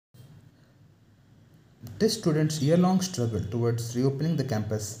This students' year-long struggle towards reopening the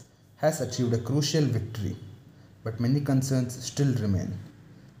campus has achieved a crucial victory, but many concerns still remain.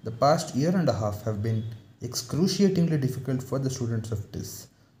 The past year and a half have been excruciatingly difficult for the students of TIS.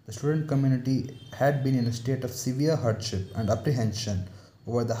 The student community had been in a state of severe hardship and apprehension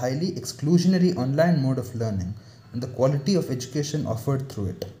over the highly exclusionary online mode of learning and the quality of education offered through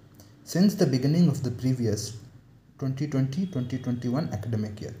it. Since the beginning of the previous 2020-2021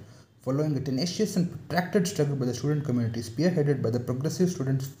 academic year, following a tenacious and protracted struggle by the student community spearheaded by the Progressive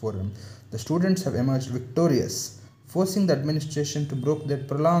Students Forum, the students have emerged victorious, forcing the administration to break their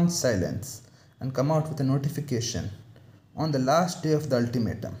prolonged silence and come out with a notification on the last day of the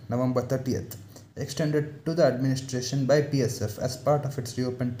ultimatum, November 30th, extended to the administration by PSF as part of its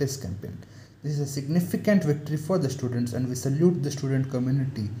Reopen TIS campaign. This is a significant victory for the students, and we salute the student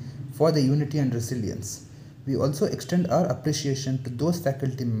community for the unity and resilience. We also extend our appreciation to those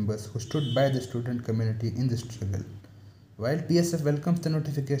faculty members who stood by the student community in this struggle. While PSF welcomes the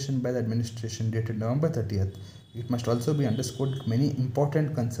notification by the administration dated November 30th, it must also be underscored that many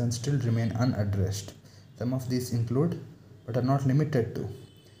important concerns still remain unaddressed. Some of these include, but are not limited to,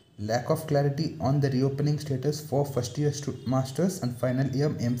 lack of clarity on the reopening status for first year masters and final year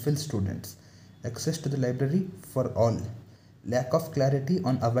MPhil students, access to the library for all, lack of clarity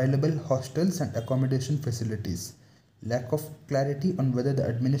on available hostels and accommodation facilities, lack of clarity on whether the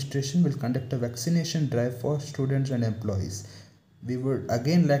administration will conduct a vaccination drive for students and employees. We would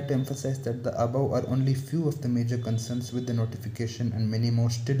again like to emphasize that the above are only few of the major concerns with the notification, and many more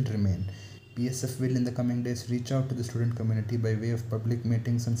still remain. PSF will in the coming days reach out to the student community by way of public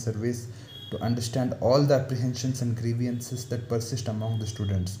meetings and surveys to understand all the apprehensions and grievances that persist among the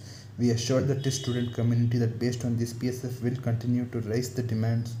students. We assure the TIS student community that based on this, PSF will continue to raise the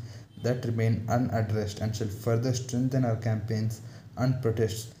demands that remain unaddressed and shall further strengthen our campaigns and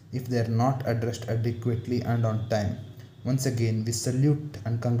protests if they are not addressed adequately and on time. Once again, we salute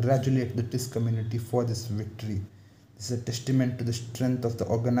and congratulate the TIS community for this victory. This is a testament to the strength of the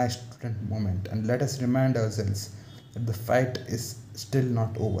organized student movement, and let us remind ourselves that the fight is still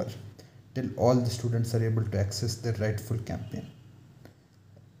not over till all the students are able to access their rightful campaign.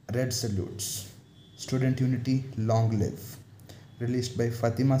 Red salutes. Student unity, long live. Released by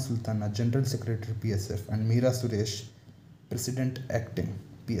Fatima Sultana, General Secretary PSF, and Meera Suresh, President Acting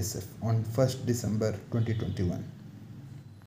PSF, on 1st December 2021.